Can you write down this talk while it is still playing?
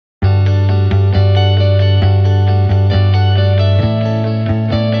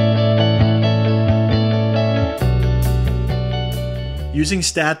using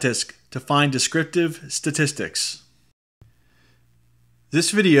Statdisk to find descriptive statistics. This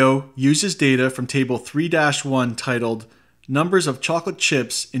video uses data from Table 3-1 titled Numbers of Chocolate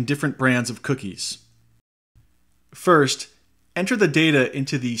Chips in Different Brands of Cookies. First, enter the data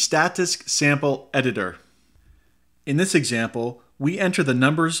into the Statdisk sample editor. In this example, we enter the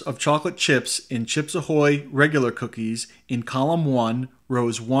numbers of chocolate chips in Chips Ahoy regular cookies in column 1,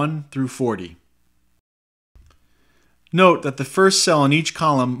 rows 1 through 40. Note that the first cell in each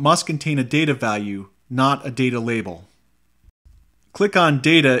column must contain a data value, not a data label. Click on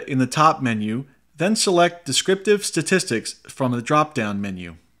Data in the top menu, then select Descriptive Statistics from the drop-down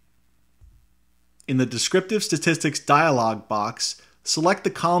menu. In the Descriptive Statistics dialog box, select the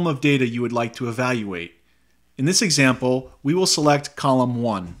column of data you would like to evaluate. In this example, we will select column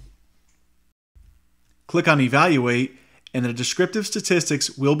 1. Click on Evaluate, and the descriptive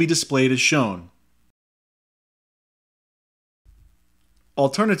statistics will be displayed as shown.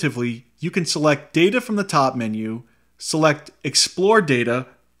 Alternatively, you can select Data from the top menu, select Explore Data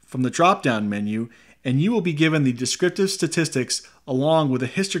from the drop-down menu, and you will be given the descriptive statistics along with a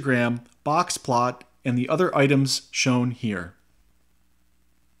histogram, box plot, and the other items shown here.